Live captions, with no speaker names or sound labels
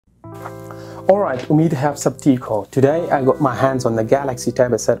Alright, we have some Tico. Today I got my hands on the Galaxy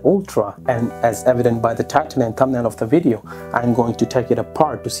Tab S8 Ultra, and as evident by the title and thumbnail of the video, I'm going to take it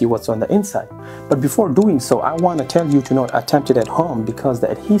apart to see what's on the inside. But before doing so, I want to tell you to not attempt it at home because the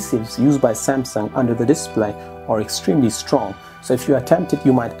adhesives used by Samsung under the display are extremely strong. So if you attempt it,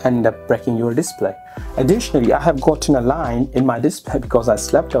 you might end up breaking your display. Additionally, I have gotten a line in my display because I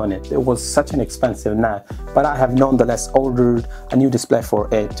slept on it. It was such an expensive knife, but I have nonetheless ordered a new display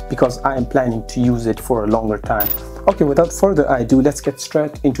for it because I am planning to use it for a longer time. Okay, without further ado, let's get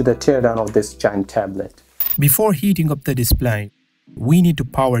straight into the teardown of this giant tablet. Before heating up the display, we need to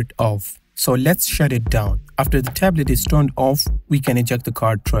power it off. So let's shut it down. After the tablet is turned off, we can eject the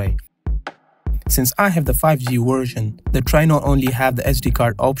card tray. Since I have the 5G version, the tray not only have the SD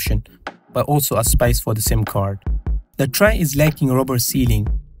card option, but also a space for the SIM card. The tray is lacking rubber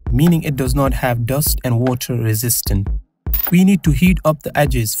sealing, meaning it does not have dust and water resistant. We need to heat up the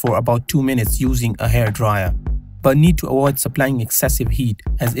edges for about 2 minutes using a hair dryer, but need to avoid supplying excessive heat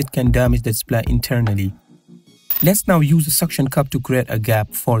as it can damage the display internally. Let's now use a suction cup to create a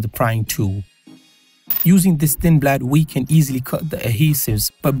gap for the prying tool. Using this thin blade, we can easily cut the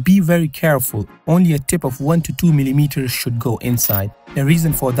adhesives, but be very careful. Only a tip of 1 to 2 millimeters should go inside. The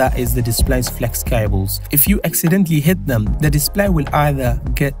reason for that is the display's flex cables. If you accidentally hit them, the display will either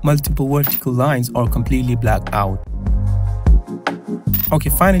get multiple vertical lines or completely black out. Okay,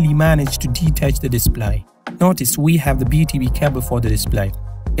 finally managed to detach the display. Notice we have the BTB cable for the display.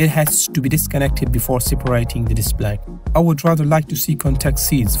 It has to be disconnected before separating the display. I would rather like to see contact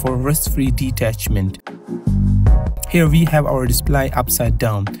seals for risk-free detachment. Here we have our display upside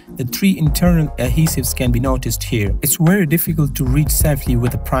down. The 3 internal adhesives can be noticed here. It's very difficult to reach safely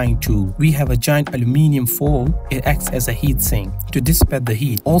with a prying tool. We have a giant aluminium foil. It acts as a heat sink to dissipate the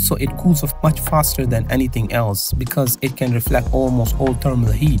heat. Also, it cools off much faster than anything else because it can reflect almost all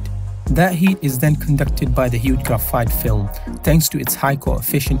thermal heat. That heat is then conducted by the huge graphite film, thanks to its high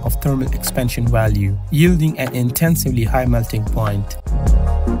coefficient of thermal expansion value, yielding an intensively high melting point.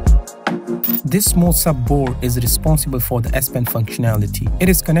 This small sub-board is responsible for the S Pen functionality. It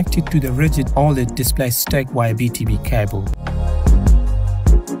is connected to the rigid OLED display stack via BTB cable.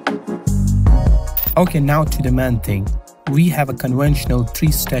 Okay, now to the main thing. We have a conventional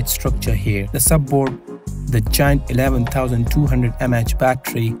 3-stage structure here. The sub-board, the giant 11,200 mAh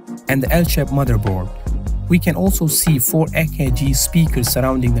battery, and the L-shaped motherboard. We can also see 4 AKG speakers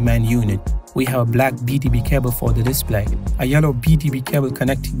surrounding the main unit. We have a black BTB cable for the display, a yellow BTB cable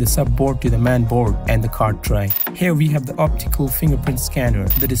connecting the sub-board to the main board and the card tray. Here we have the optical fingerprint scanner.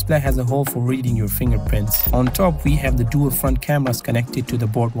 The display has a hole for reading your fingerprints. On top we have the dual front cameras connected to the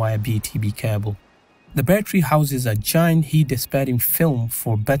board via BTB cable. The battery houses a giant heat dissipating film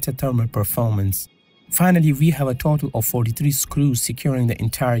for better thermal performance. Finally, we have a total of 43 screws securing the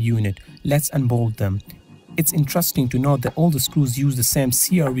entire unit. Let's unbolt them. It's interesting to note that all the screws use the same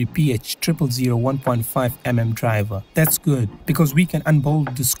CRVPH 000 1.5 mm driver. That's good because we can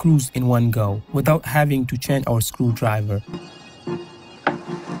unbolt the screws in one go without having to change our screwdriver.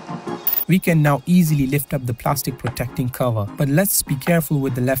 We can now easily lift up the plastic protecting cover, but let's be careful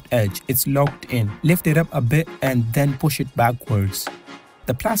with the left edge. It's locked in. Lift it up a bit and then push it backwards.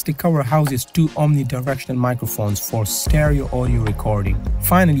 The plastic cover houses 2 omnidirectional microphones for stereo audio recording.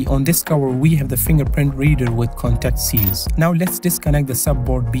 Finally, on this cover we have the fingerprint reader with contact seals. Now let's disconnect the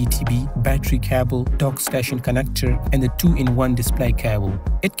subboard BTB, battery cable, dock station connector, and the 2-in-1 display cable.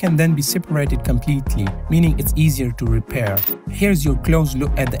 It can then be separated completely, meaning it's easier to repair. Here's your close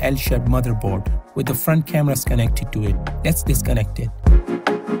look at the L-shaped motherboard with the front cameras connected to it. Let's disconnect it.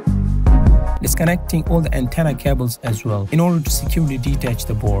 Disconnecting all the antenna cables as well in order to securely detach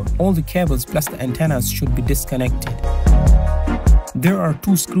the board. All the cables plus the antennas should be disconnected. There are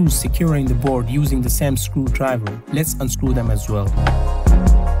 2 screws securing the board using the same screwdriver. Let's unscrew them as well.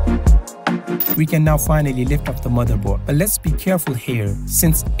 We can now finally lift up the motherboard, but let's be careful here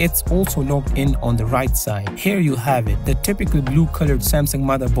since it's also locked in on the right side. Here you have it. The typical blue colored Samsung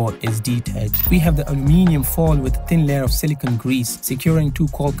motherboard is detached. We have the aluminium foil with a thin layer of silicone grease securing 2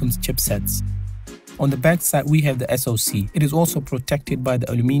 Qualcomm chipsets. On the back side we have the SoC. It is also protected by the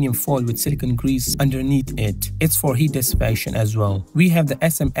aluminium foil with silicone grease underneath it. It's for heat dissipation as well. We have the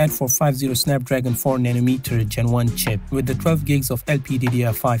SM8450 Snapdragon 4nm Gen 1 chip with the 12 gigs of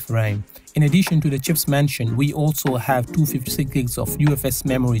LPDDR5 RAM. In addition to the chips mentioned, we also have 256 gigs of UFS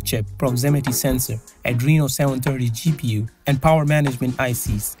memory chip, proximity sensor, Adreno 730 GPU, and power management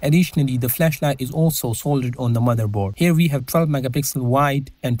ICs. Additionally, the flashlight is also soldered on the motherboard. Here we have 12 megapixel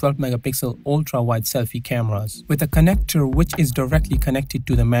wide and 12 megapixel ultra wide selfie cameras with a connector which is directly connected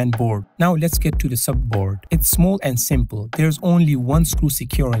to the main board. Now let's get to the subboard. It's small and simple. There's only one screw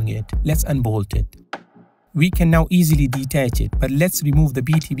securing it. Let's unbolt it. We can now easily detach it, but let's remove the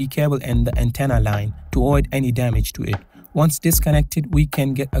BTB cable and the antenna line to avoid any damage to it. Once disconnected, we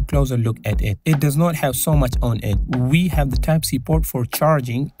can get a closer look at it. It does not have so much on it. We have the Type-C port for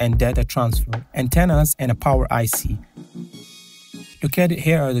charging and data transfer, antennas and a power IC. Look at it,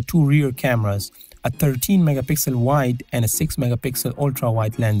 here are the two rear cameras, a 13 megapixel wide and a 6 megapixel ultra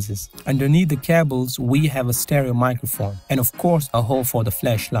wide lenses. Underneath the cables, we have a stereo microphone and of course a hole for the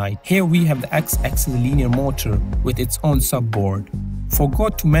flashlight. Here we have the X-axis linear motor with its own subboard.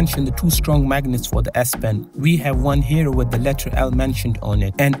 Forgot to mention the two strong magnets for the S Pen. We have one here with the letter L mentioned on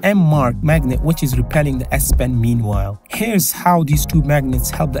it, an M mark magnet which is repelling the S Pen meanwhile. Here's how these two magnets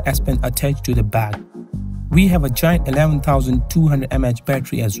help the S Pen attach to the back. We have a giant 11,200 mAh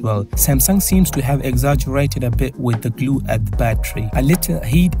battery as well. Samsung seems to have exaggerated a bit with the glue at the battery. A little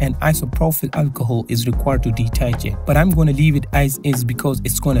heat and isopropyl alcohol is required to detach it, but I'm going to leave it as is because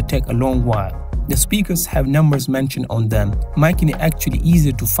it's going to take a long while. The speakers have numbers mentioned on them, making it actually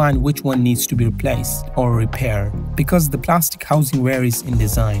easier to find which one needs to be replaced or repaired because the plastic housing varies in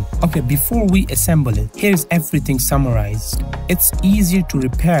design. Okay, before we assemble it, here's everything summarized. It's easier to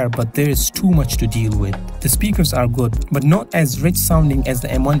repair, but there is too much to deal with. The speakers are good, but not as rich sounding as the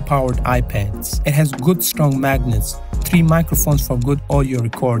M1 powered iPads. It has good strong magnets, 3 microphones for good audio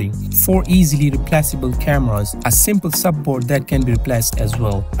recording, 4 easily replaceable cameras, a simple subboard that can be replaced as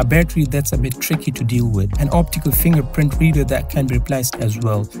well, a battery that's a bit tricky to deal with, an optical fingerprint reader that can be replaced as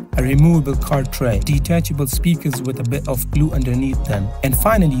well, a removable card tray, detachable speakers with a bit of glue underneath them, and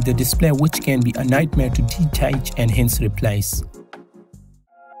finally the display which can be a nightmare to detach and hence replace.